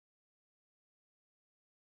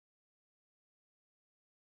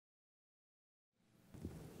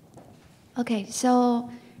Okay, so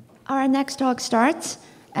our next talk starts,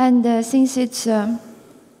 and since it's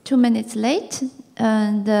 2 minutes late,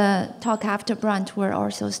 the talk after Brent will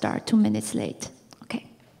also start 2 minutes late. Okay.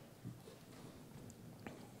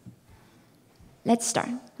 Let's start.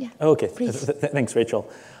 Yeah. Okay. Thanks,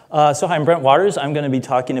 Rachel. So hi, I'm Brent Waters. I'm going to be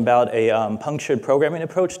talking about a punctured programming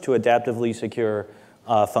approach to adaptively secure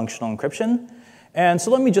functional encryption. And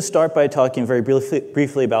so let me just start by talking very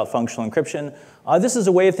briefly about functional encryption. This is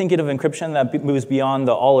a way of thinking of encryption that moves beyond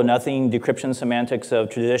the all-or-nothing decryption semantics of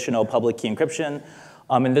traditional public key encryption.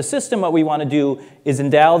 In the system, what we want to do is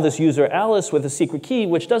endow this user Alice with a secret key,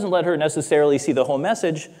 which doesn't let her necessarily see the whole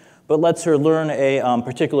message, but lets her learn a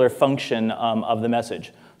particular function of the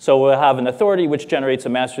message. So we'll have an authority which generates a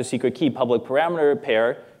master secret key public parameter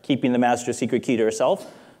pair, keeping the master secret key to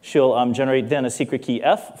herself. She'll generate then a secret key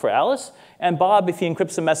F for Alice. And Bob, if he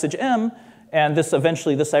encrypts the message M, and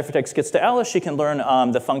eventually the ciphertext gets to Alice, she can learn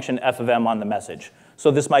the function f of m on the message. So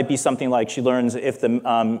this might be something like she learns if an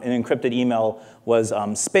encrypted email was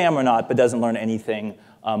spam or not, but doesn't learn anything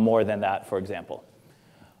more than that, for example.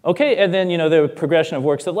 Okay, and then the progression of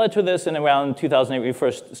works that led to this, and around 2008 we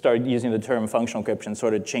first started using the term functional encryption,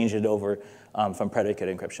 sort of changed it over from predicate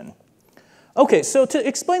encryption. Okay, so to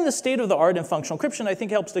explain the state of the art in functional encryption, I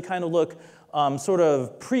think it helps to kind of look sort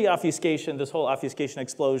of pre-obfuscation, this whole obfuscation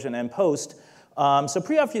explosion, and post. So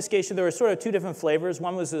pre-obfuscation, there were sort of two different flavors.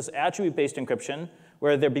 One was this attribute-based encryption,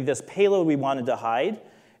 where there'd be this payload we wanted to hide.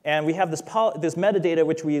 And we have this metadata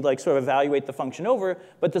which we sort of evaluate the function over,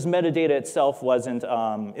 but this metadata itself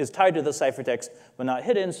is tied to the ciphertext but not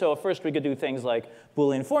hidden. So at first we could do things like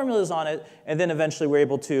Boolean formulas on it, and then eventually we're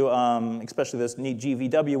able to, especially this neat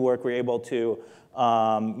GVW work, we're able to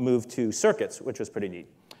move to circuits, which was pretty neat.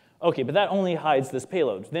 Okay, but that only hides this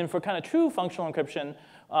payload. Then for kind of true functional encryption,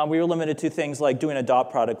 we were limited to things like doing a dot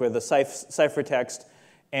product where the ciphertext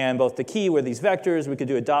and both the key were these vectors. We could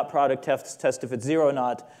do a dot product test if it's 0 or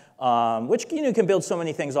not, which can build so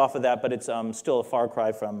many things off of that, but it's still a far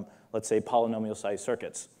cry from, let's say, polynomial-sized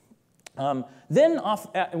circuits. Then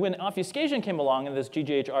when obfuscation came along in this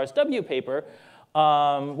GGH-RSW paper,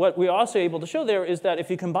 what we're also able to show there is that if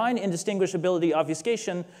you combine indistinguishability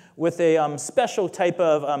obfuscation with a special type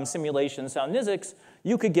of simulation, SoundNizix,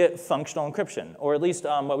 you could get functional encryption, or at least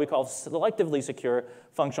what we call selectively secure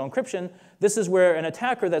functional encryption. This is where an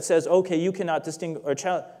attacker that says, OK, you cannot distinguish, or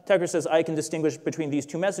attacker says, I can distinguish between these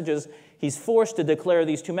two messages, he's forced to declare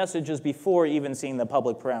these two messages before even seeing the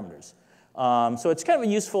public parameters. So it's kind of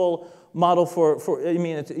a useful model I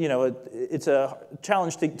mean, it's a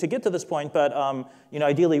challenge to get to this point, but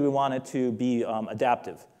ideally we want it to be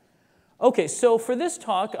adaptive. OK, so for this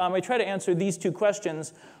talk, I try to answer these two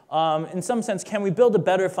questions. In some sense, can we build a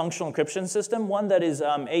better functional encryption system, one that is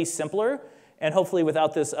simpler, and hopefully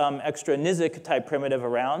without this extra NIZIC type primitive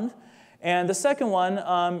around? And the second one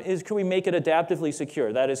is, can we make it adaptively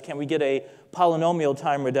secure? That is, can we get a polynomial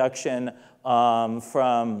time reduction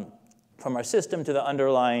from our system to the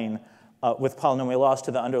underlying, with polynomial loss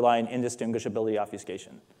to the underlying indistinguishability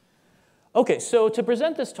obfuscation? OK, so to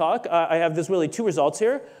present this talk, I have really two results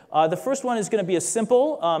here. The first one is going to be a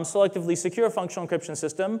simple, selectively secure functional encryption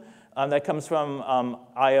system that comes from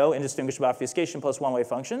I/O, indistinguishable obfuscation, plus one-way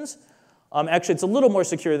functions. Actually, it's a little more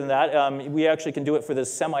secure than that. We actually can do it for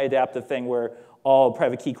this semi-adaptive thing where all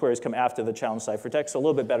private key queries come after the challenge ciphertext, so a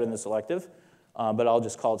little bit better than the selective, but I'll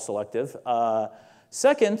just call it selective.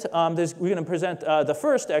 Second, we're going to present the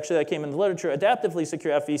first, actually, that came in the literature, adaptively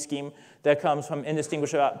secure FE scheme that comes from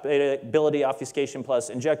indistinguishability obfuscation plus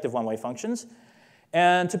injective one-way functions.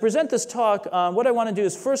 And to present this talk, what I want to do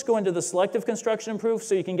is first go into the selective construction proof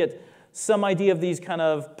so you can get some idea of these kind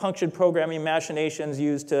of punctured programming machinations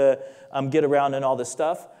used to get around and all this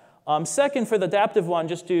stuff. Second, for the adaptive one,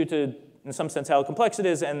 just due to, in some sense, how complex it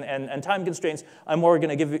is and time constraints, I'm more going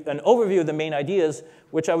to give you an overview of the main ideas,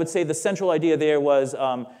 which I would say the central idea there was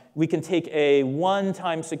we can take a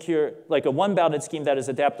one-time secure, like a one-bounded scheme that is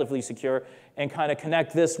adaptively secure, and kind of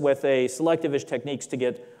connect this with a selective-ish techniques to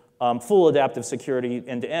get full adaptive security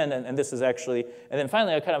end-to-end. And this is actually, and then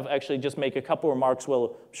finally, I'll kind of actually just make a couple remarks.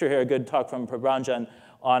 We'll sure hear a good talk from Prabhanjan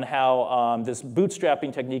on how this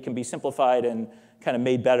bootstrapping technique can be simplified and kind of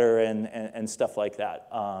made better and stuff like that.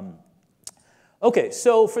 OK,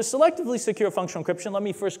 so for selectively secure functional encryption, let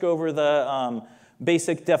me first go over the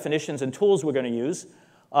basic definitions and tools we're going to use.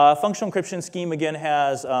 Functional encryption scheme, again,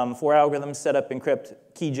 has 4 algorithms: setup, encrypt,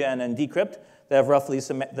 keygen, and decrypt. They have roughly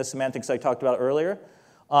the semantics I talked about earlier.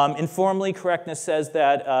 Informally, correctness says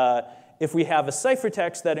that if we have a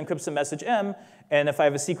ciphertext that encrypts a message M, and if I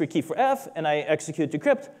have a secret key for F, and I execute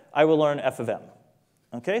decrypt, I will learn F of M.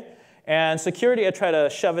 OK? And security, I try to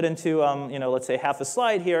shove it into, let's say half a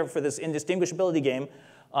slide here for this indistinguishability game.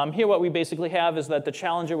 Here what we basically have is that the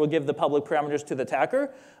challenger will give the public parameters to the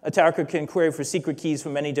attacker. Attacker can query for secret keys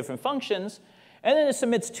from many different functions. And then it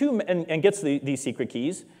submits and gets these secret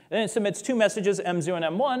keys. And then it submits two messages, M0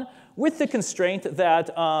 and M1, with the constraint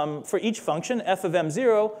that for each function, f of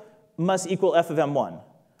M0 must equal f of M1.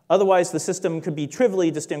 Otherwise, the system could be trivially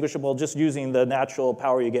distinguishable just using the natural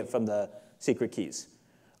power you get from the secret keys.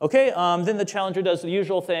 OK, then the challenger does the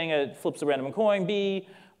usual thing. It flips a random coin, B,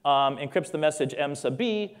 encrypts the message M sub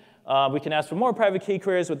B. We can ask for more private key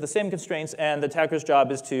queries with the same constraints. And the attacker's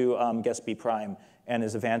job is to guess B prime. And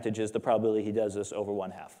his advantage is the probability he does this over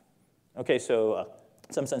 1/2. OK, so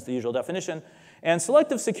in some sense, the usual definition. And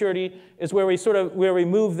selective security is where we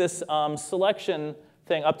move this selection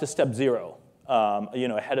thing up to step 0,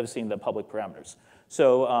 ahead of seeing the public parameters.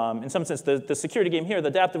 So in some sense, the security game here, the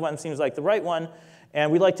adaptive one, seems like the right one. And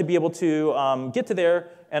we'd like to be able to get to there,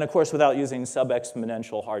 and of course, without using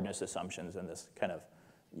sub-exponential hardness assumptions and this kind of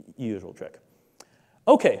usual trick.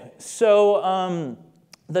 OK, so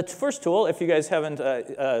the first tool, if you guys haven't,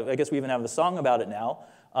 I guess we even have a song about it now,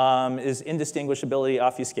 is indistinguishability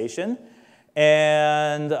obfuscation.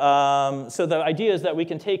 And so the idea is that we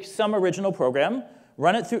can take some original program,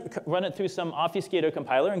 run it through some obfuscator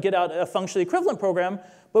compiler, and get out a functionally equivalent program,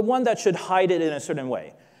 but one that should hide it in a certain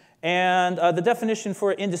way. And the definition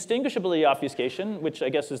for indistinguishability obfuscation, which I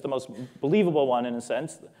guess is the most believable one in a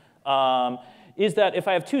sense, is that if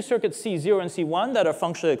I have two circuits C0 and C1 that are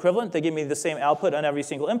functionally equivalent, they give me the same output on every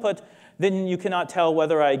single input, then you cannot tell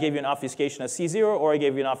whether I gave you an obfuscation as C0 or I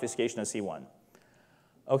gave you an obfuscation as C1.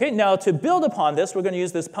 OK, now to build upon this, we're going to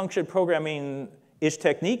use this punctured programming-ish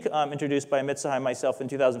technique introduced by Mitzahai and myself in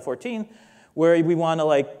 2014, where we want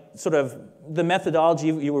to the methodology,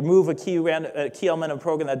 you remove a key element of a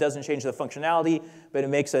program that doesn't change the functionality, but it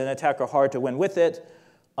makes an attacker hard to win with it.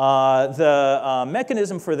 The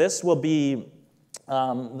mechanism for this will be,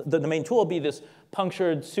 the main tool will be this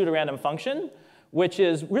punctured pseudorandom function, which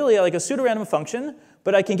is really like a pseudorandom function,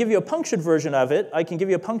 but I can give you a punctured version of it. I can give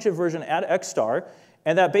you a punctured version at x star,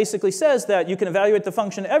 and that basically says that you can evaluate the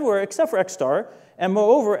function everywhere except for x star. And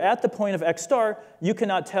moreover, at the point of x star, you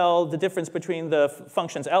cannot tell the difference between the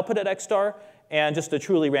function's output at x star and just a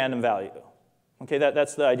truly random value. OK,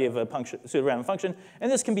 that's the idea of a pseudorandom function.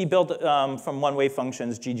 And this can be built from one-way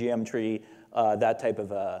functions, GGM tree, that type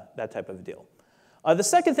of a deal. The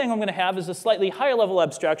second thing I'm going to have is a slightly higher level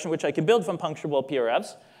abstraction, which I can build from puncturable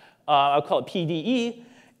PRFs. I'll call it PDE.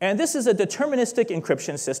 And this is a deterministic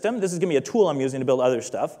encryption system. This is going to be a tool I'm using to build other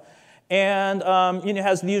stuff. And it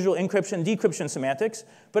has the usual encryption, decryption semantics.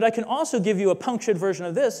 But I can also give you a punctured version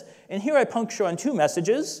of this. And here I puncture on two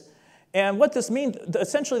messages. And what this means,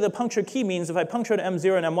 essentially the puncture key means if I puncture at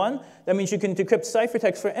M0 and M1, that means you can decrypt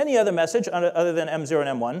ciphertext for any other message other than M0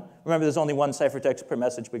 and M1. Remember, there's only one ciphertext per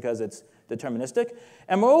message because it's deterministic.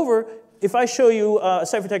 And moreover, if I show you a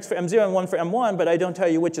ciphertext for M0 and one for M1, but I don't tell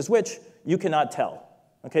you which is which, you cannot tell.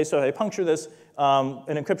 OK, so if I puncture this, an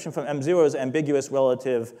encryption from M0 is ambiguous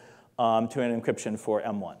relative to an encryption for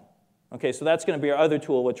M1. OK, so that's going to be our other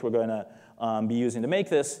tool, which we're going to be using to make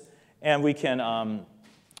this. And we can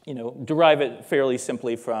derive it fairly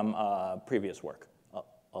simply from previous work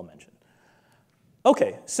I'll mention.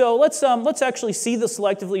 OK, so let's actually see the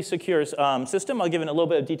selectively secure system. I'll give it a little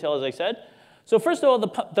bit of detail, as I said. So first of all,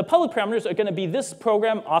 the public parameters are going to be this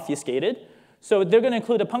program obfuscated. So they're going to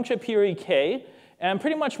include a punctured period K. And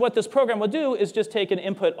pretty much what this program will do is just take an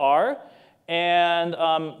input R and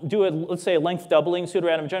do let's say, a length doubling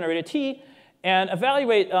pseudorandom generated T, and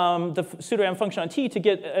evaluate the pseudorandom function on T to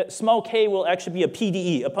get small k will actually be a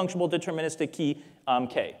PDE, a punctuable deterministic key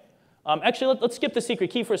K. Actually, let's skip the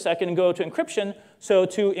secret key for a second and go to encryption. So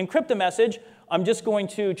to encrypt the message, I'm just going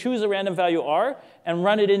to choose a random value R and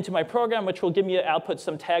run it into my program, which will give me an output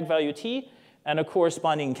some tag value T and a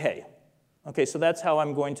corresponding K. OK, so that's how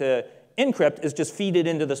I'm going to encrypt, is just feed it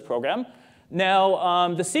into this program.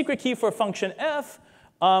 Now, the secret key for function f,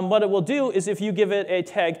 what it will do is if you give it a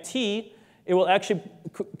tag T, it will actually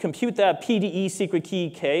compute that PDE secret key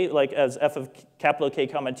K, like as f of capital K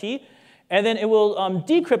comma T. And then it will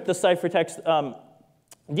decrypt the ciphertext,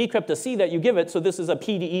 decrypt the C that you give it. So this is a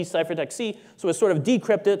PDE ciphertext C. So it's sort of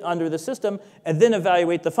decrypt it under the system, and then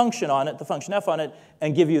evaluate the function on it, the function f on it,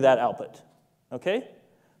 and give you that output. OK?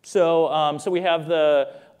 So we have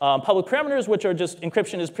the public parameters, which are just,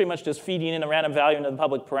 encryption is pretty much just feeding in a random value into the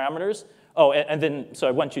public parameters. Oh, and then,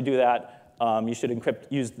 so once you do that, you should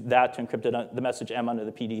use that to encrypt the message M under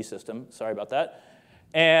the PDE system. Sorry about that.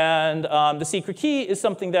 And the secret key is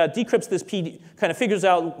something that decrypts this PDE, kind of figures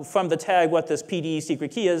out from the tag what this PDE secret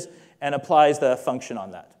key is, and applies the function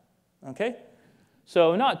on that. Okay?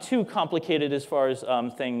 So not too complicated as far as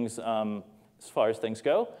things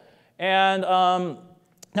go. And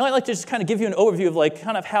now I'd like to just kind of give you an overview of like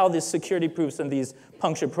kind of how these security proofs and these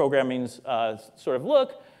punctured programmings sort of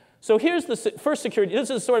look. So here's the first security. This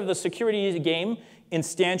is sort of the security game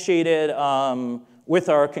instantiated with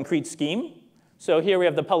our concrete scheme. So here we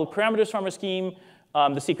have the public parameters from our scheme,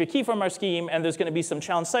 the secret key from our scheme, and there's going to be some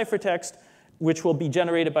challenge ciphertext, which will be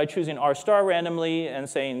generated by choosing r star randomly and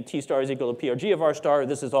saying t star is equal to PRG of r star.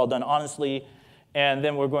 This is all done honestly. And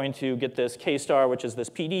then we're going to get this k star, which is this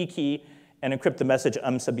PD key, and encrypt the message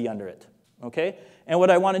sub b under it. Okay? And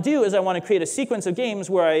what I want to do is I want to create a sequence of games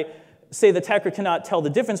where I say the attacker cannot tell the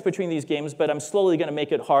difference between these games, but I'm slowly going to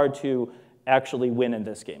make it hard to actually win in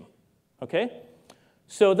this game. Okay?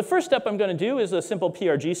 So the first step I'm going to do is a simple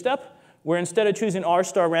PRG step, where instead of choosing r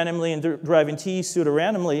star randomly and deriving t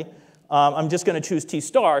pseudo-randomly, I'm just going to choose t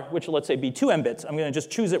star, which will, let's say, be 2 m bits. I'm going to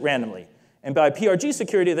just choose it randomly. And by PRG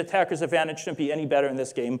security, the attacker's advantage shouldn't be any better in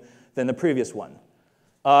this game than the previous one.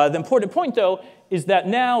 The important point, though, is that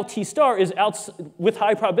now t star is with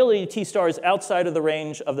high probability, t star is outside of the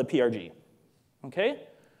range of the PRG. Okay?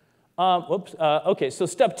 Okay, so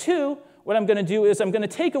step 2, what I'm going to do is I'm going to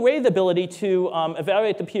take away the ability to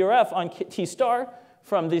evaluate the PRF on t star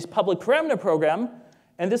from this public parameter program,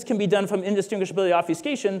 and this can be done from indistinguishability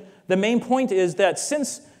obfuscation. The main point is that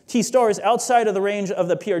since t star is outside of the range of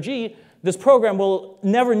the PRG, this program will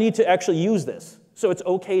never need to actually use this. So it's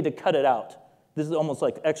OK to cut it out. This is almost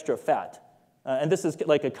like extra fat. And this is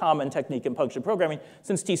like a common technique in punctured programming.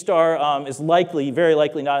 Since t star is very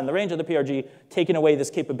likely not in the range of the PRG, taking away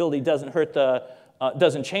this capability doesn't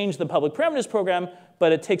change the public parameters program,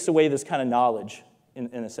 but it takes away this kind of knowledge in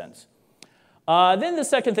a sense. Then the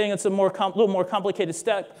second thing, it's a little more complicated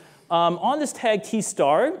step. On this tag t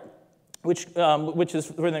star, which is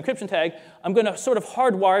for the encryption tag, I'm going to sort of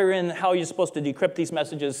hardwire in how you're supposed to decrypt these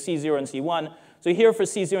messages, C0 and C1. So here for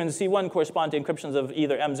C0 and C1 correspond to encryptions of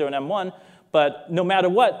either M0 and M1. But no matter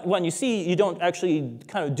what one you see, you don't actually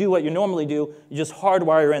kind of do what you normally do. You just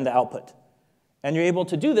hardwire in the output. And you're able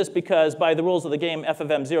to do this because by the rules of the game, f of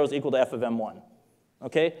M0 is equal to f of M1.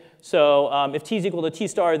 Okay? So if t is equal to t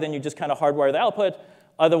star, then you just kind of hardwire the output.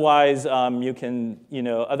 Otherwise,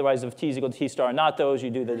 otherwise if t is equal to t star and not those, you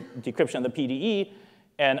do the decryption of the PDE.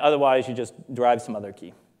 And otherwise, you just derive some other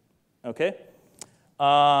key. Okay?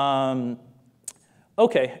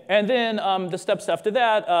 Okay, and then the steps after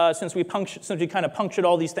that, since we kind of punctured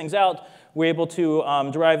all these things out, we're able to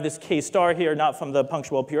derive this k star here, not from the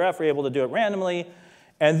punctual PRF. We're able to do it randomly.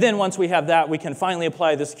 And then once we have that, we can finally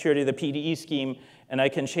apply the security of the PDE scheme, and I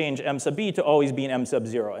can change m sub b to always being m sub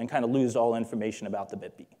 0 and kind of lose all information about the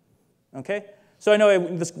bit b. Okay? So I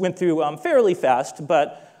know this went through fairly fast,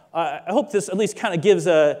 but I hope this at least kind of gives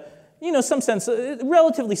some sense,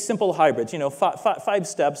 relatively simple hybrids. 5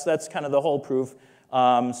 steps, that's kind of the whole proof.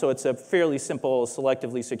 So it's a fairly simple,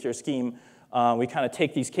 selectively secure scheme. We kind of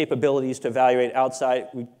take these capabilities to evaluate outside.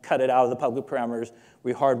 We cut it out of the public parameters.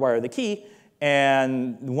 We hardwire the key.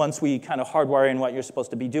 And once we kind of hardwire in what you're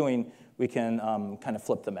supposed to be doing, we can kind of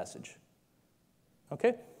flip the message.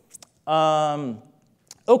 OK?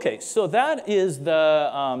 OK, so that is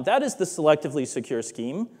the selectively secure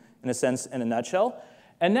scheme, in a sense, in a nutshell.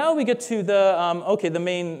 And now we get to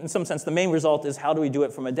in some sense, the main result is how do we do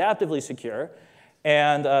it from adaptively secure.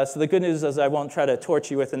 And so the good news is I won't try to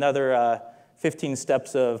torture you with another 15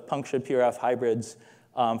 steps of punctured PRF hybrids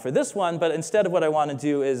for this one. But instead of what I want to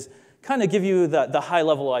do is kind of give you the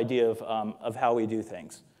high-level idea of how we do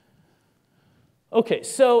things. OK,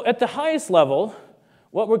 so at the highest level,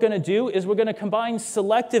 what we're going to do is we're going to combine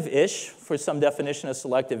selective-ish, for some definition of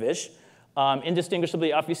selective-ish,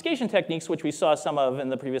 indistinguishably obfuscation techniques, which we saw some of in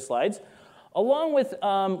the previous slides, along with,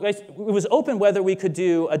 it was open whether we could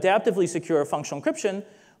do adaptively secure functional encryption.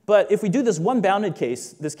 But if we do this one bounded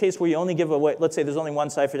case, this case where you only give away, let's say there's only one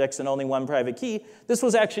ciphertext and only one private key, this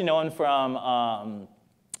was actually known from,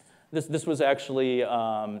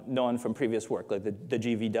 known from previous work, like the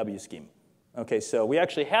GVW scheme. Okay, so we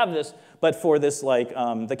actually have this, but for this,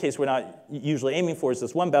 the case we're not usually aiming for is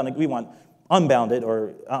this one bounded, we want unbounded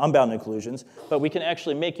or unbounded collusions, but we can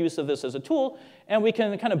actually make use of this as a tool, and we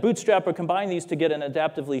can kind of bootstrap or combine these to get an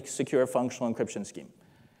adaptively secure functional encryption scheme.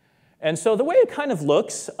 And so the way it kind of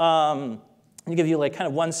looks, I'll give you kind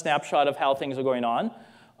of one snapshot of how things are going on.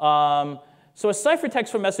 So a ciphertext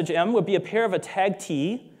for message M would be a pair of a tag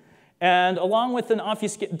T, and along with the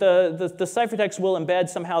ciphertext will embed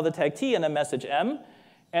somehow the tag T in a message M,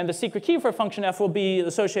 and the secret key for function F will be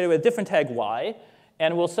associated with a different tag Y,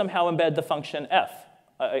 and will somehow embed the function F,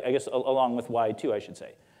 I guess along with Y too, I should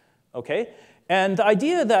say. Okay? And the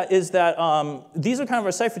idea is that these are kind of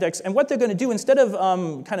our ciphertexts, and what they're going to do, instead of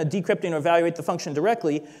kind of decrypting or evaluate the function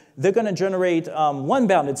directly, they're going to generate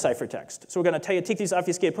one-bounded ciphertext. So we're going to take these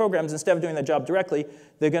obfuscated programs, instead of doing the job directly,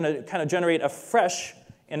 they're going to kind of generate a fresh,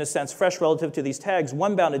 in a sense, fresh relative to these tags,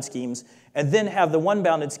 one-bounded schemes, and then have the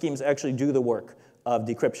one-bounded schemes actually do the work of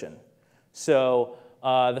decryption. So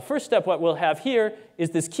the first step, what we'll have here,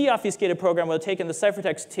 is this key obfuscated program. We'll take in the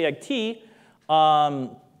ciphertext tag t,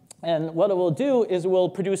 and what it will do is it will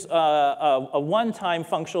produce a one-time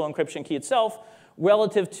functional encryption key itself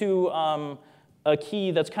relative to a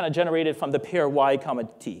key that's kind of generated from the pair y comma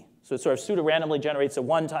t. So it sort of pseudo-randomly generates a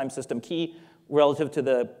one-time system key relative to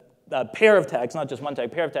the pair of tags, not just one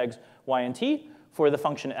tag, pair of tags y and t for the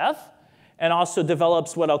function f, and also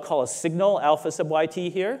develops what I'll call a signal alpha sub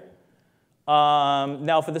yt here.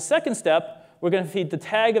 Now for the second step, we're going to feed the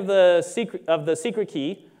tag of the secret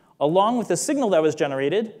key along with the signal that was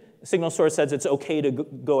generated. The signal source says it's OK to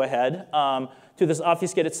go ahead to this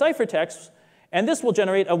obfuscated ciphertext. And this will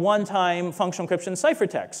generate a one-time functional encryption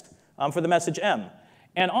ciphertext for the message M.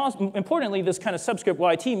 And also, importantly, this kind of subscript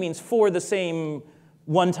yt means for the same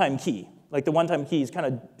one-time key. Like the one-time key is kind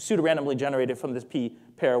of pseudo-randomly generated from this p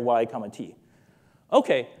pair y comma t.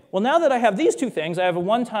 OK, well, now that I have these two things, I have a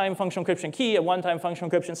one-time functional encryption key, a one-time functional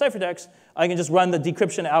encryption ciphertext. I can just run the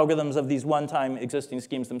decryption algorithms of these one-time existing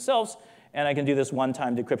schemes themselves. And I can do this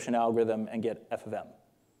one-time decryption algorithm and get f of m.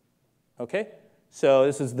 OK? So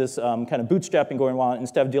this is this kind of bootstrapping going on.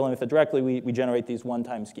 Instead of dealing with it directly, we generate these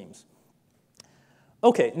one-time schemes.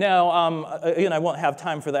 OK, now, again, I won't have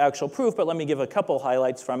time for the actual proof, but let me give a couple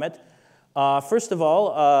highlights from it. First of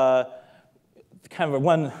all, kind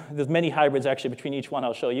of there's many hybrids actually between each one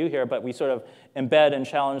I'll show you here, but we sort of embed and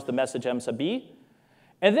challenge the message m sub b.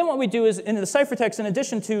 And then what we do is, in the ciphertext, in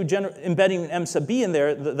addition to embedding m sub b in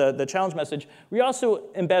there, the challenge message, we also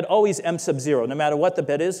embed always m sub 0, no matter what the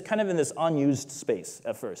bit is, kind of in this unused space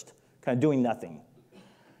at first, kind of doing nothing.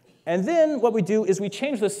 And then what we do is we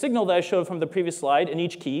change the signal that I showed from the previous slide in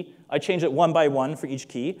each key. I change it one by one for each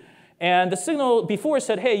key. And the signal before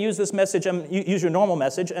said, hey, use this message, use your normal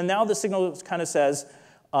message. And now the signal kind of says,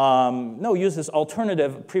 no, use this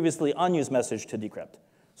alternative, previously unused message to decrypt.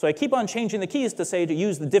 So I keep on changing the keys to say to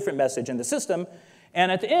use the different message in the system.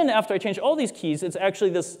 And at the end, after I change all these keys, it's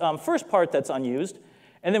actually this first part that's unused.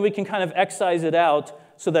 And then we can kind of excise it out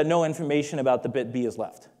so that no information about the bit B is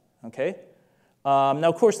left. Okay? Now,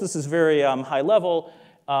 of course, this is very high level.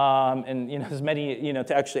 And there's many,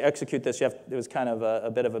 to actually execute this, it was kind of a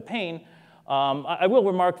bit of a pain. I will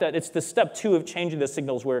remark that it's the step 2 of changing the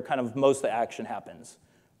signals where kind of most of the action happens,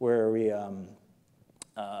 where we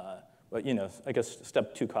but I guess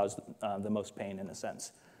step 2 caused the most pain in a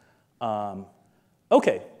sense.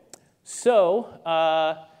 OK, so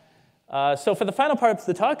for the final part of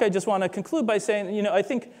the talk, I just want to conclude by saying, I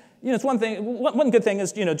think it's one thing. One good thing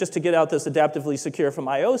is just to get out this adaptively secure from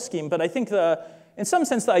I/O scheme. But I think in some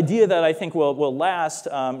sense, the idea that I think will last,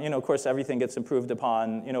 of course, everything gets improved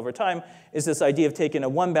upon over time, is this idea of taking a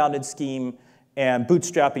one-bounded scheme and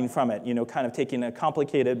bootstrapping from it. Kind of taking a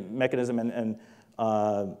complicated mechanism and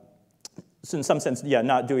so in some sense, yeah,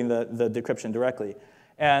 not doing the decryption directly.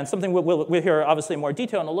 And something we'll hear obviously in more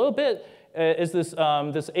detail in a little bit is this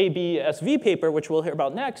ABSV paper, which we'll hear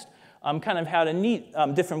about next, kind of had a neat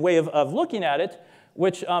different way of looking at it,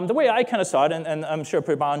 which the way I kind of saw it, and I'm sure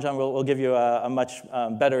Prabhanjan will give you a much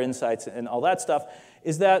better insights and all that stuff,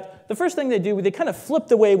 is that the first thing they do, they kind of flip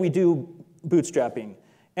the way we do bootstrapping.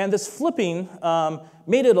 And this flipping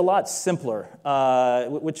made it a lot simpler,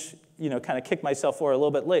 which kind of kicked myself for a little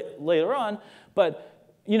bit later on. But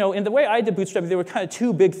in the way I did bootstrapping, there were kind of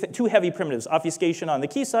two heavy primitives, obfuscation on the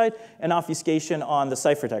key side and obfuscation on the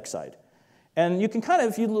ciphertext side. And you can kind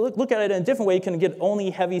of, if you look at it in a different way, you can get only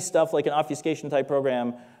heavy stuff like an obfuscation type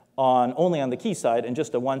program only on the key side and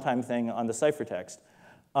just a one-time thing on the ciphertext.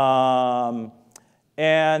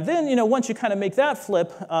 And then once you kind of make that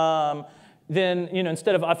flip, then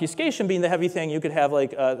instead of obfuscation being the heavy thing, you could have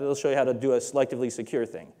they'll show you how to do a selectively secure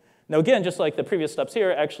thing. Now again, just like the previous steps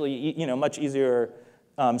here, actually much easier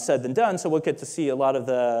said than done. So we'll get to see a lot of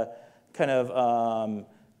the kind of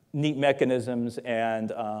neat mechanisms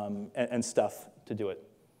and stuff to do it.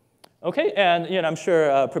 Okay, and I'm sure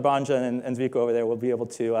Prabhanjan and Zviko over there will be able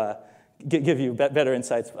to give you better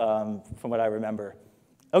insights from what I remember.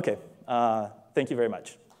 Okay, thank you very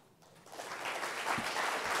much.